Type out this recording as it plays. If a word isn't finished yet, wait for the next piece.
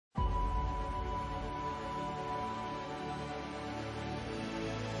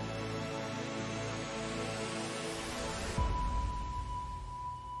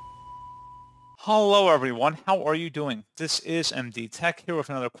Hello everyone, how are you doing? This is MD Tech here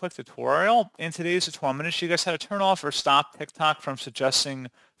with another quick tutorial. In today's tutorial, I'm going to show you guys how to turn off or stop TikTok from suggesting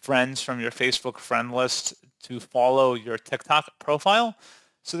friends from your Facebook friend list to follow your TikTok profile.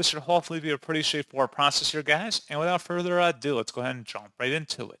 So this should hopefully be a pretty straightforward process here, guys. And without further ado, let's go ahead and jump right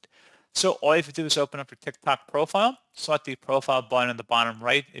into it. So all you have to do is open up your TikTok profile, select the profile button at the bottom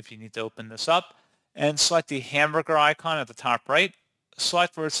right if you need to open this up, and select the hamburger icon at the top right.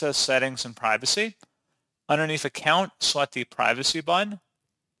 Select where it says settings and privacy. Underneath account, select the privacy button.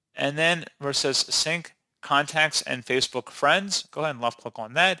 And then where it says sync contacts and Facebook friends, go ahead and left click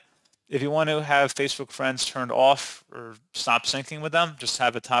on that. If you want to have Facebook friends turned off or stop syncing with them, just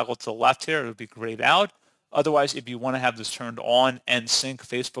have it toggle to the left here. It would be grayed out. Otherwise, if you want to have this turned on and sync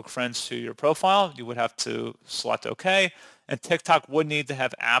Facebook friends to your profile, you would have to select OK. And TikTok would need to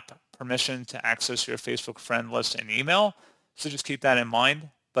have app permission to access your Facebook friend list and email. So just keep that in mind.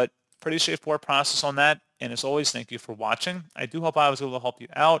 But pretty straightforward process on that. And as always, thank you for watching. I do hope I was able to help you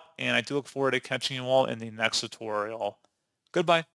out, and I do look forward to catching you all in the next tutorial. Goodbye.